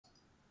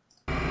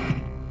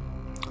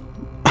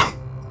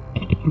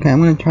Okay, I'm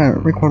gonna try to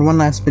record one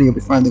last video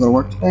before I have to go to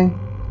work today.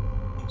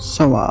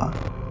 So,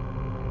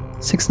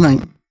 6 to 9.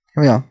 Here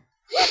we go.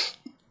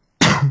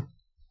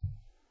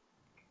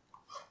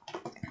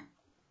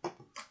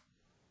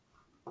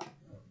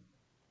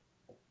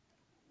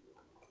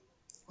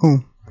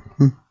 Oh.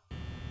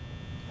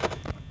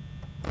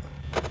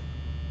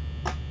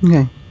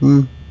 Okay.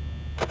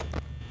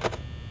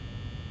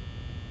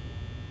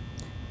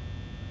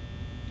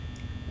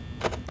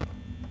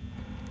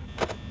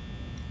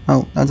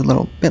 Oh, that's a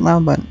little bit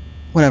loud, but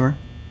whatever.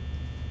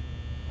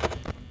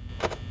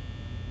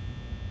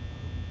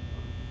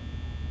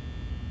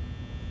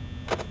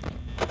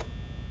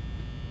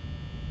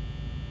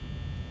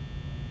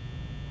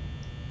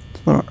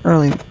 It's a little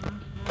early.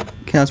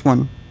 Okay, that's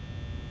one.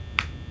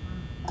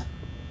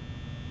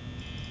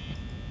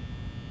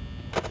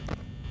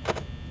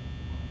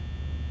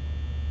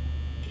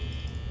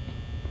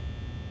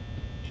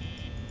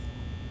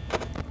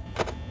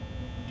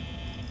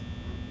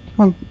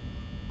 Oh.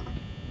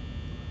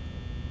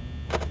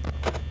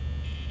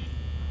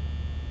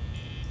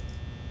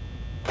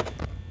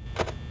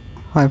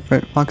 Hi,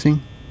 Fred Foxy.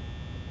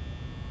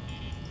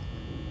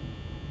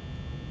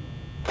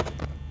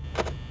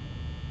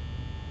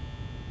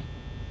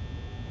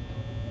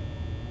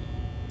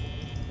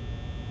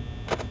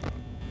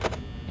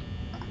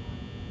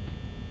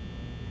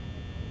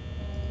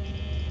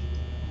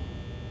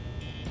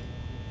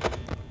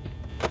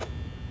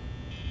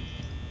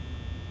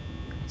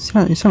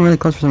 You sound really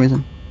close for some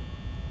reason.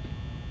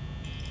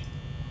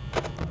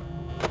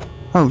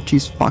 Oh,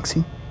 jeez,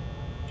 Foxy.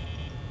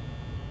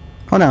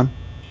 Calm down.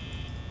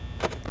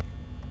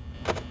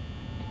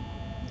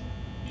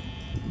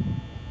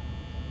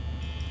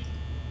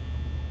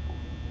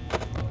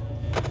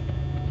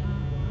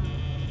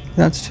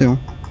 That's two.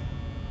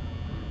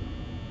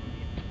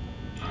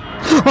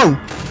 Oh!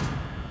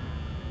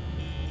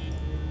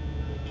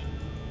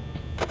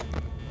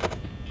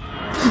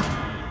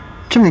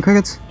 Jiminy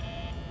Crickets.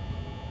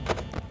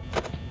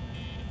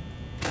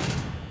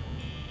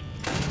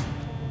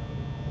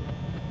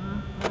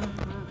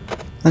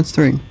 That's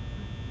three.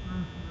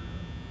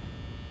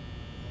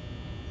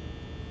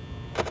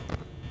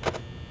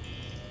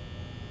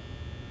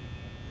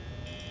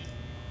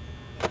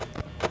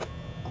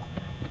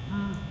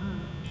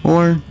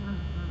 Four.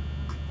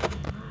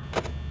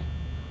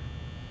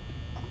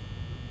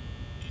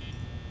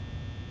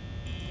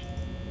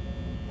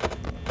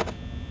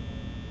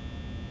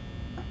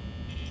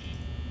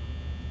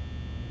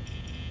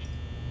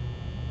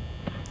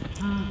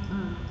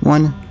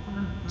 One,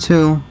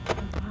 two,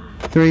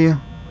 three,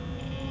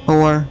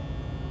 4,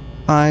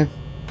 5,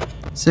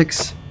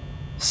 6,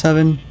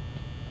 7,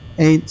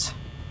 8,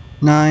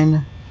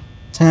 9,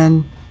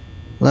 10,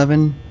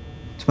 11,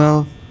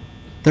 12,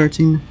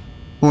 13,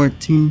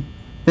 14,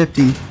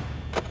 15.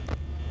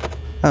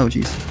 Oh,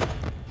 jeez.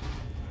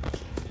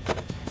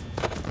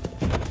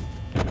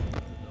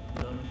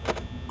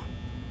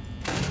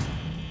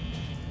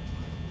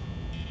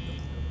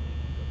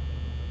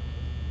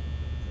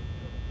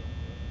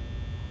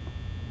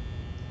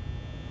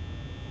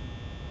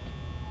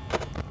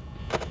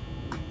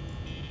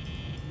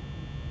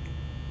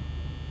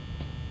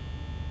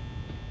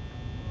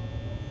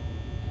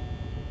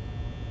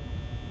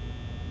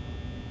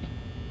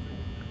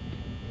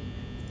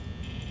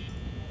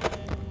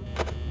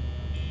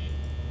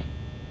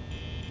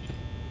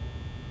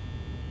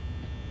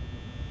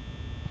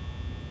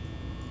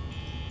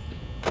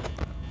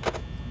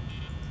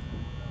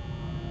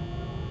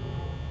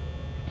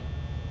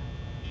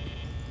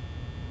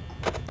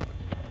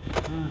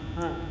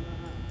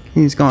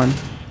 He's gone.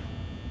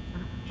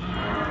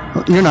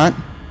 Oh, you're not.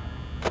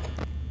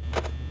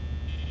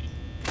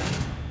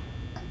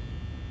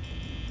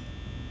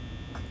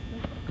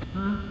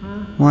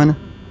 One,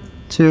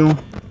 2,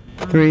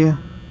 3,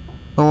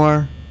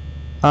 4,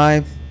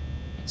 5,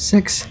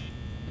 6,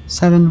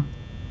 7,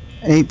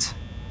 8,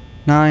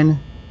 9,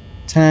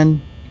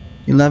 10,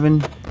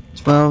 11,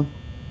 12,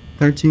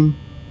 13,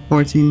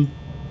 14,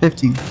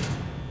 15.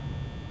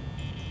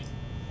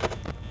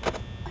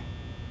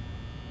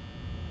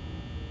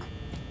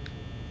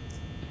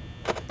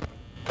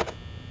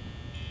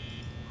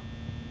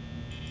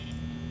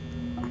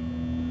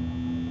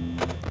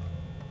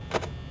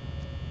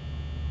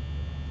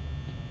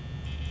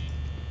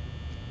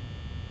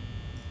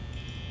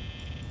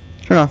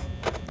 Turn off.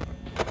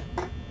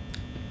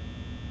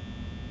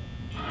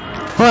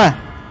 What?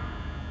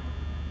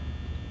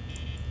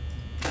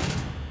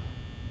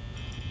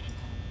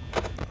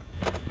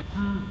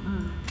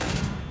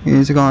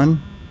 He's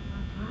gone.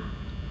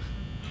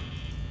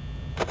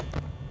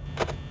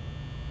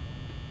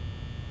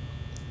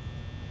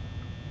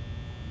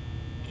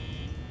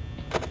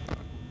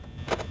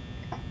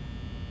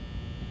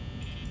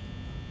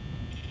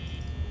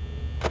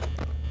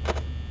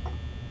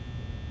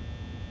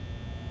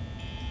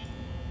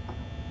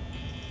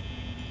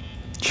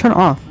 Turn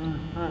off.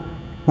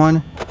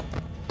 1,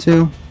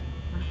 2,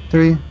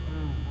 3,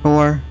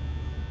 4,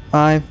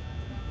 5,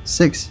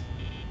 6,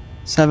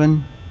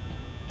 7,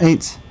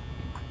 8,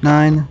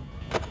 9,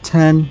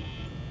 10,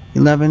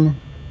 11,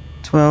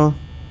 12,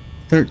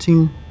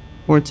 13,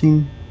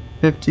 14,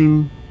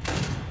 15.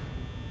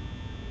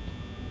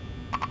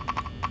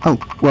 Oh,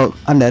 well,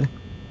 I'm dead.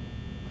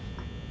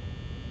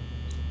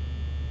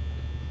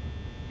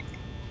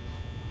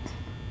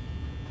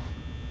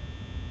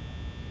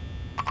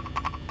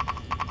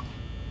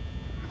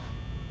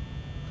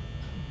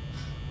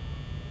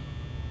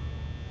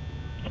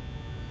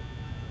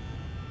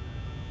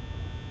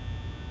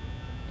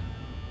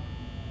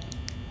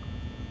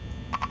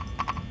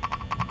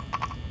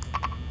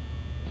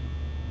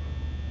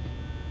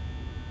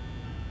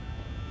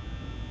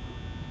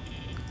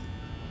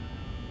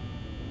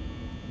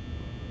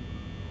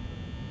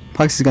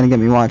 Plex is gonna get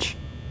me, watch.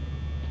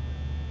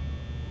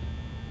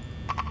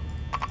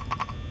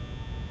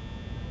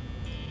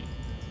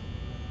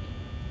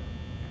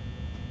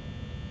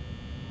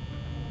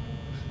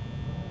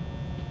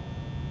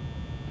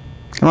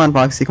 Come on,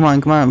 Foxy, come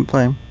on,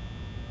 play.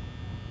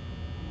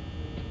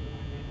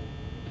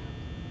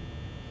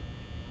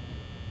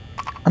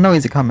 I know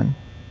he's coming.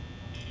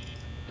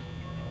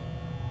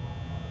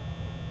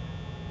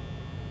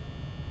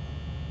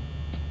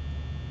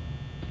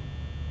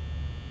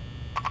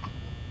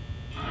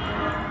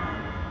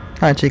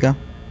 Alright, Chica.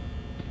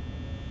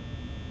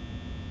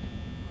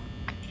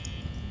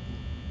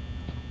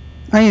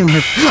 I am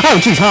here. Oh,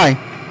 jeez, hi!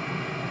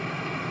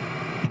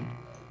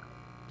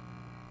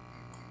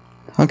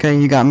 Okay,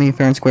 you got me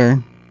fair and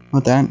square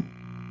with that. And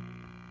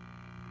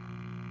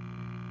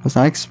I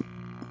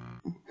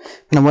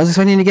was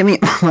expecting you to get me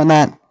on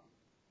that.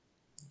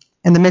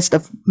 In the midst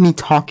of me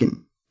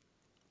talking.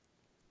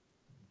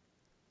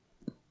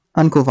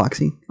 Uncool,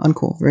 Foxy.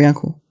 Uncool. Very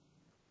uncool.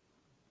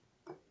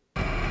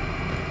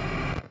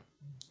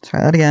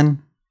 Try that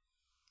again.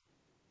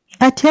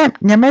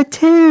 Attempt number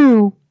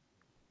 2!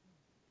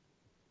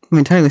 I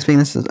mean, technically speaking,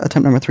 this is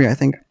attempt number 3, I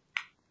think.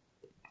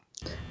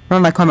 We're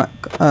on my comment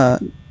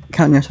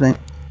counting yesterday.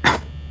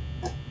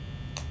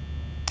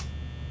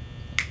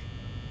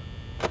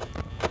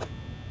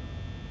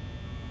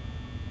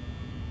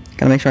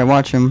 Gotta make sure I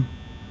watch him.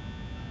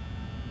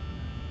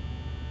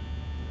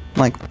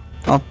 Like,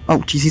 oh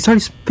jeez, he's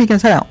already peeking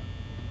his head out.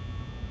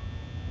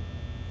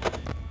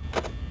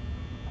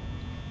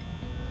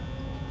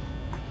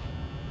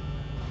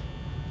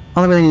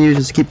 All I really need to do is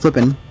just keep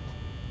flipping.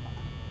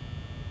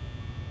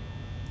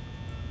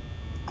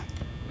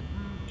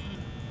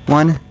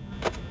 One. I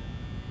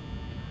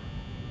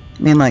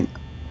mean, like,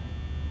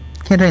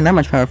 can't drain that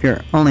much power if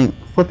you're only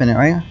flipping it,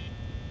 right?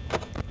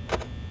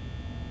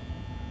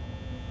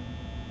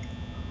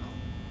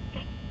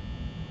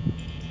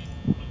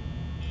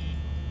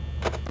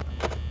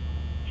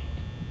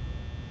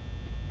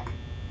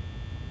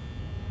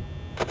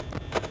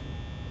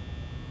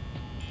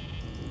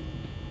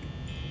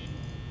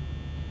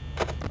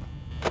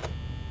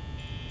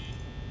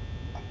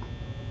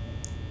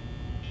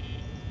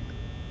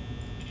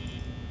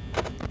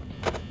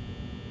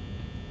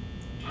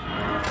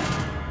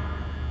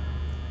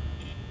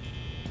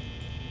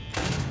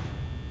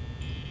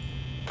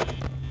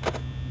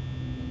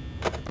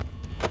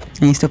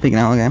 And he's still peeking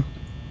out, okay.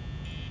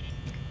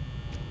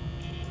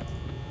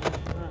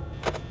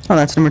 Oh,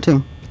 that's number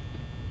 2.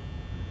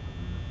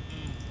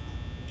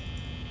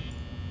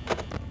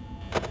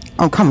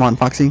 Oh, come on,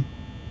 Foxy.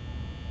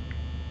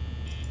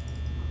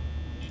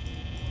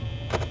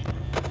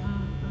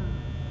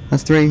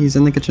 That's 3, he's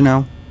in the kitchen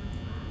now.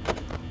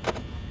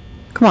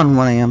 Come on,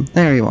 1 AM.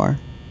 There you are.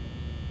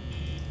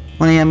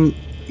 1 AM.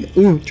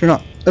 Ooh, turn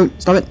off. Oh,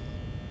 stop it.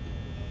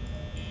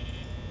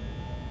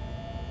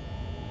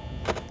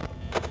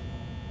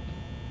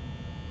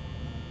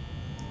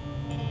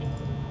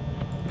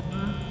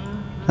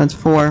 That's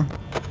 4.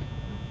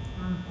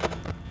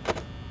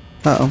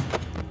 Uh-oh.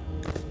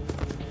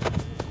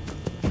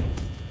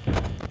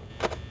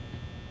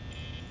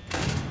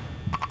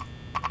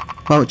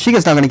 Well,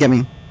 Chica's not gonna get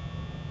me.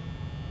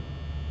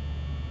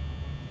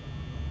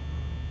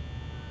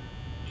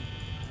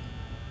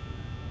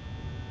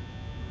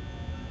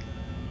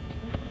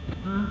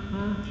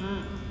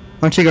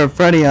 Well, Chica or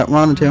Freddy at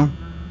 1 or 2.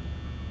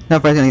 No,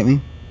 Freddy's gonna get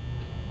me.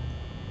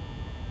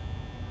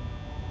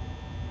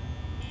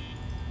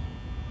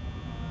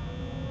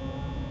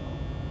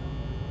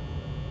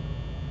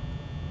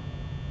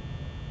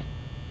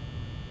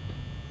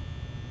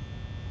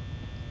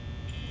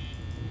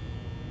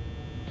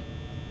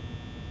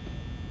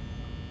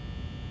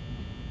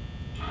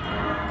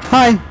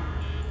 Hi!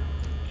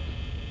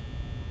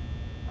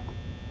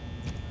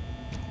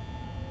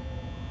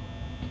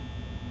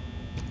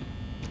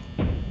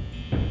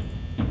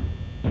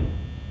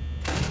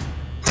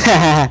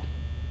 Haha.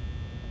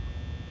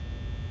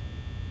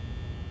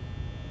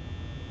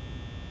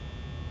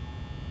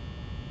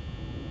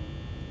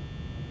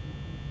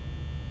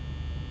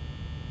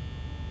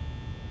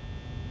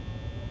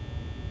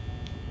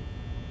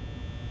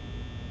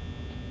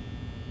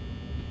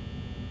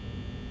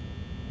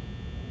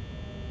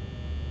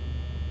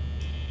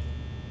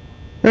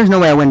 There's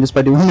no way I win just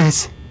by doing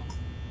this.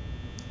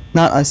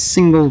 Not a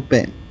single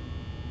bit.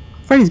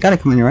 Freddy's gotta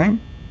come in here, right?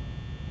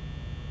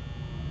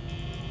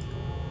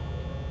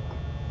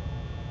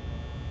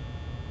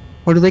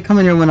 Or do they come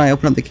in here when I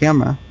open up the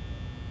camera?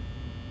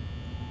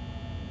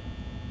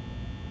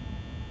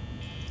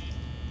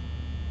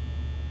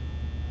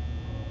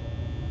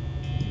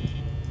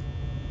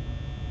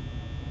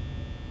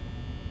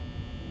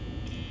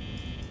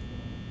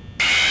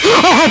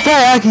 Oh,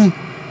 Aggie!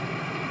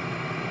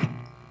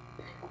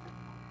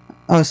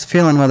 I was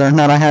feeling whether or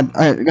not I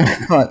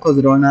close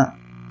the door or not.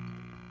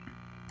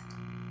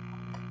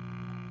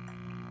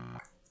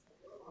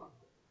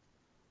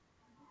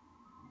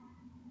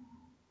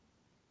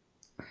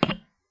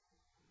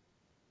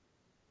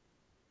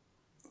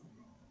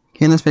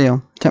 Okay, in this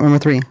video, attempt number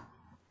 3.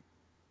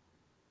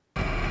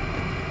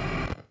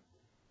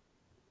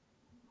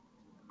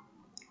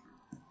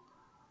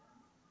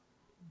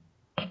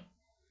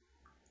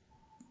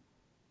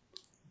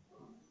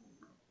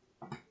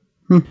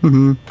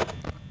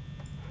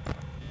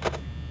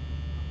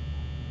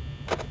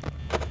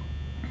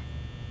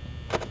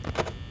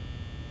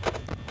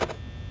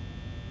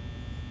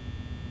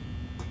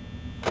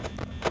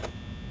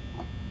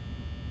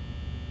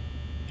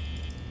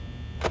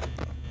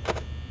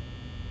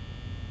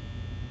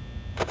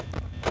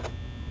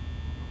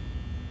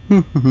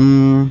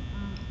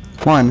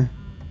 One.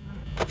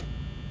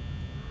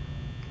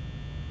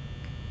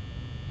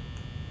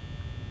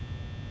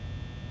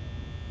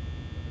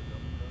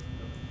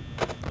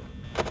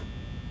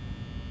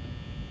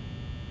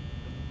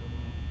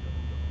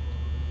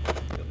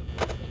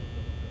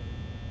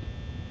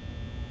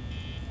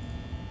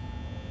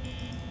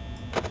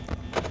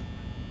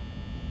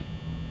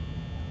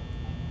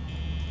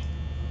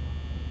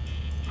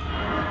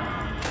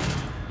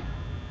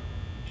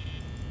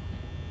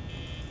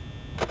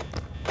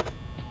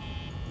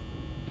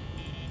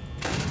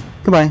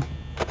 Goodbye.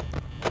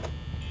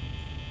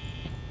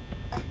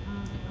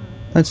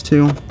 That's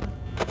 2.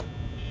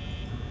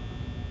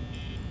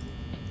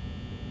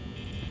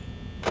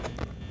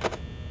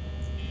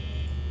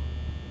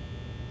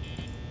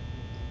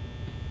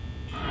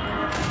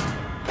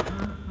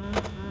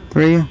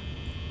 Three.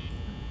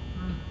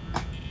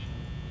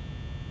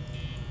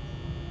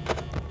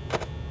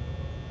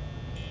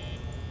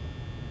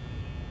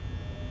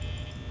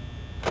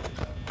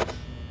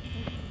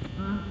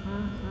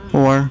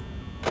 4.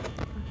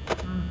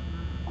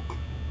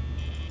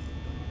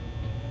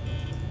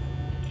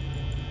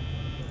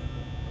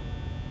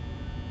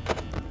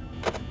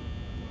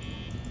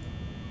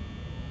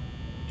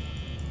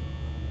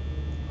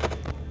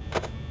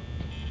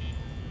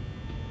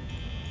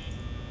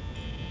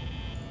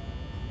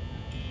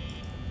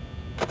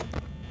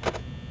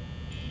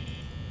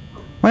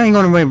 'Why are you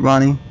going away,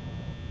 Ronnie?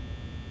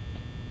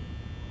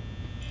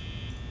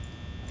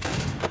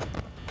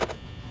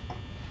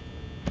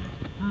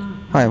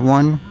 Alright,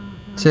 1,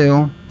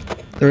 2,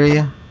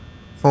 3,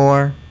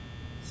 4,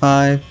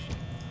 5,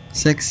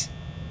 6,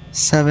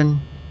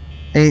 7,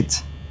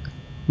 8,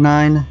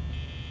 9,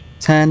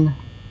 10,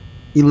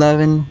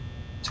 11,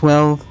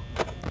 12,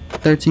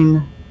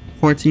 13,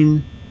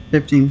 14,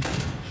 15.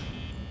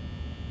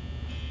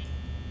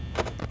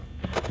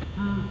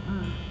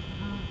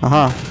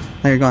 Aha,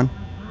 now you're gone.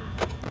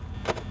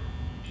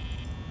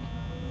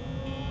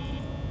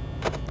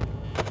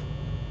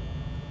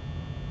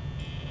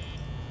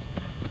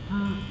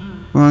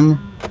 One,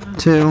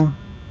 2,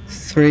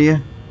 3,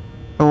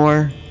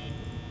 4,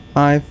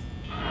 5,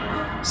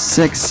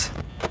 6,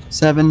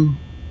 7,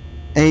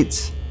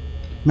 8,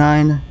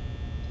 9,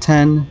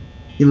 10,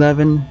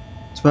 11,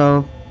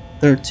 12,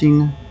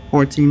 13,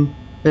 14,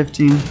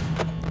 15. I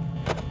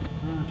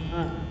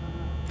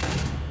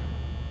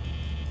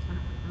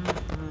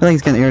think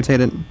he's getting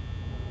irritated.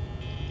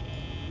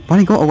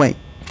 Bonnie, go away.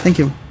 Thank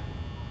you.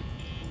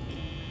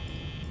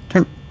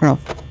 Turn off.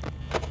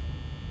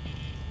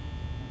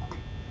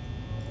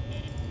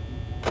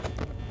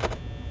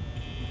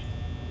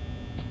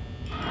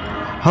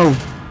 Oh.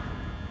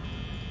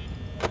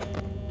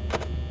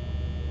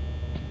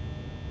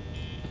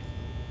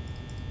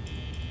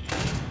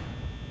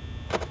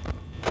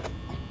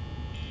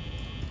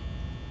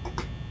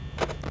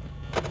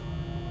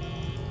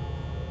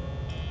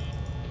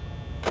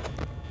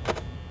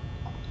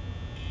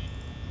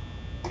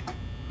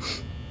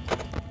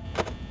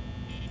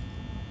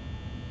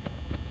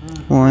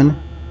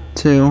 One,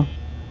 2,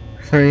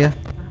 3,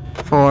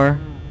 4,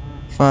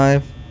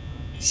 5,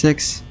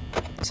 6,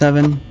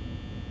 7,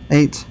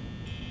 8,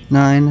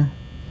 9,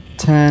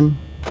 10,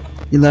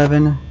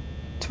 11,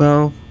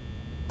 12,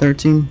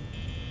 13,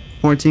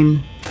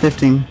 14,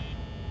 15.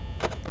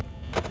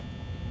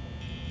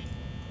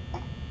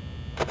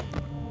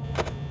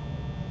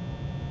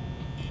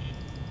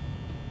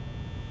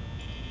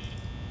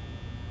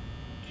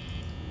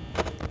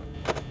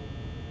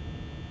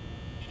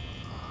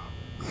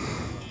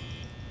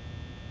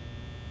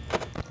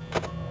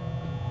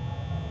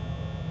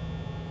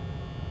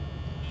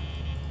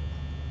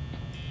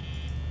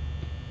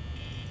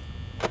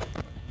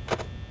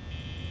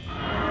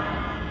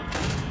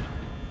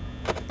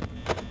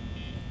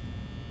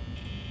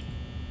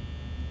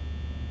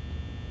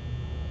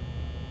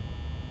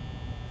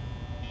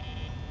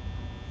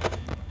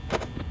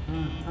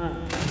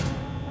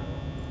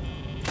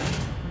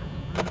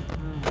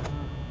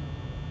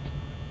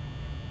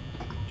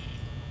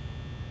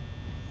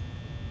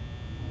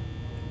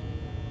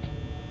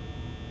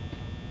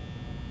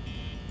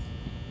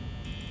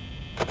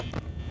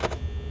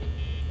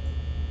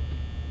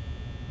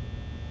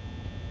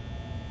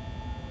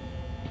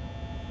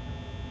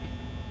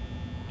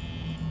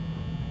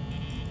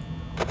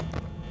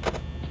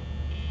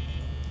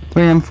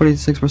 3 a.m.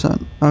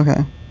 46%.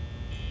 Okay.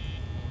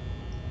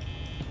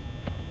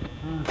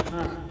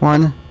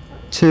 1,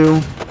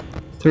 2,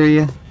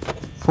 3,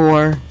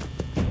 4,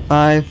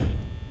 5,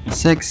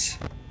 6,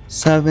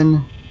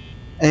 7,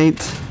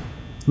 8,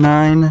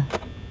 9,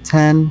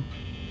 10,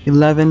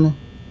 11,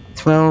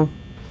 12,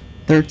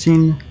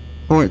 13,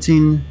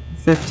 14,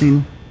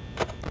 15.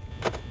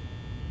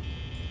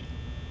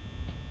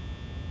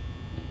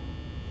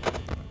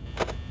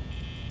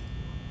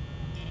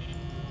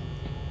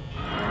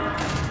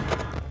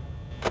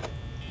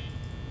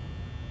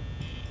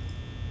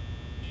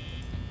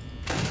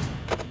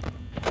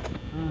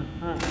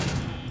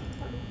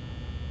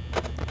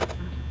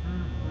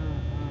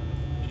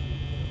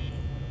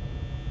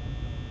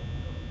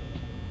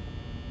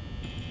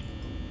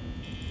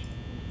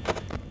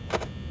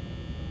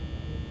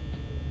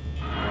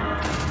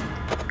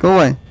 Go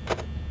away.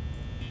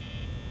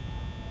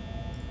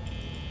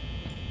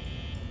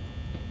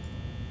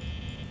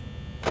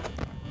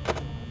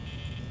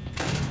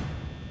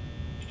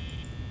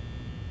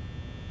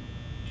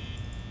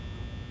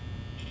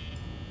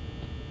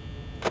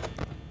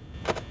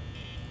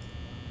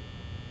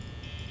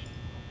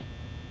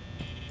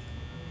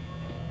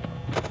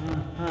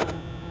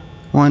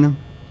 One,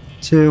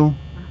 2,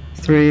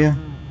 3,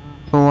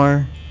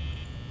 4,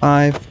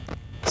 5,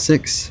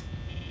 6,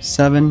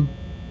 7,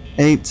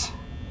 8,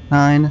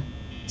 9,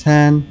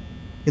 10,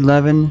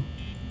 11,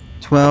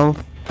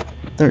 12,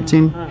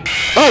 13.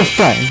 Oh,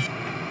 fine.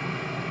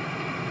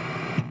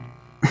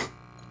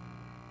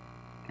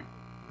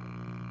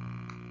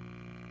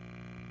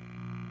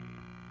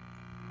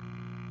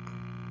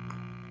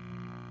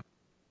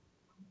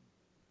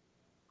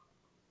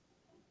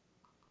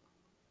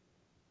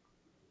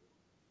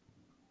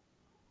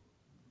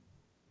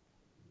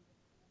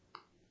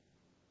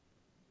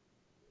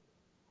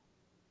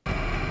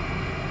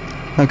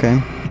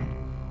 Okay.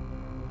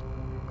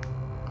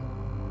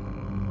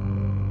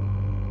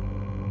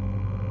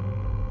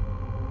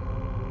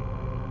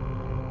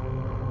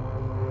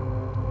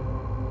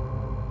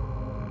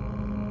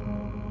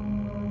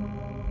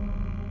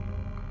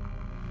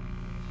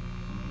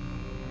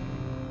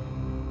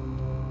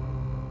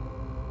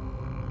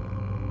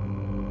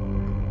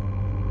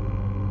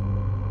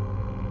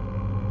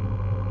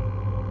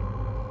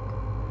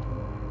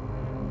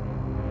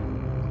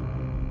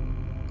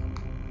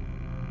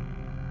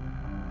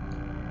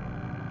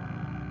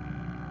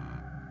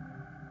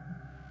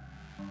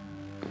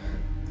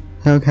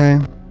 Okay.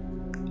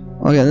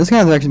 Okay, this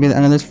kind of actually be the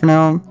end of this for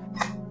now.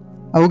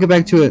 I will get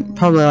back to it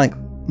probably like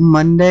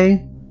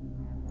Monday,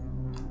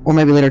 or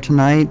maybe later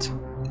tonight.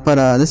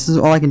 But this is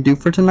all I can do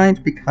for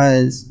tonight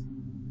because,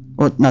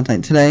 well, not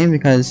tonight, today,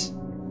 because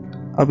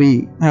I'll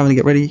be having to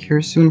get ready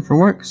here soon for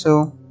work.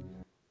 So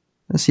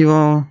I'll see you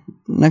all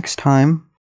next time.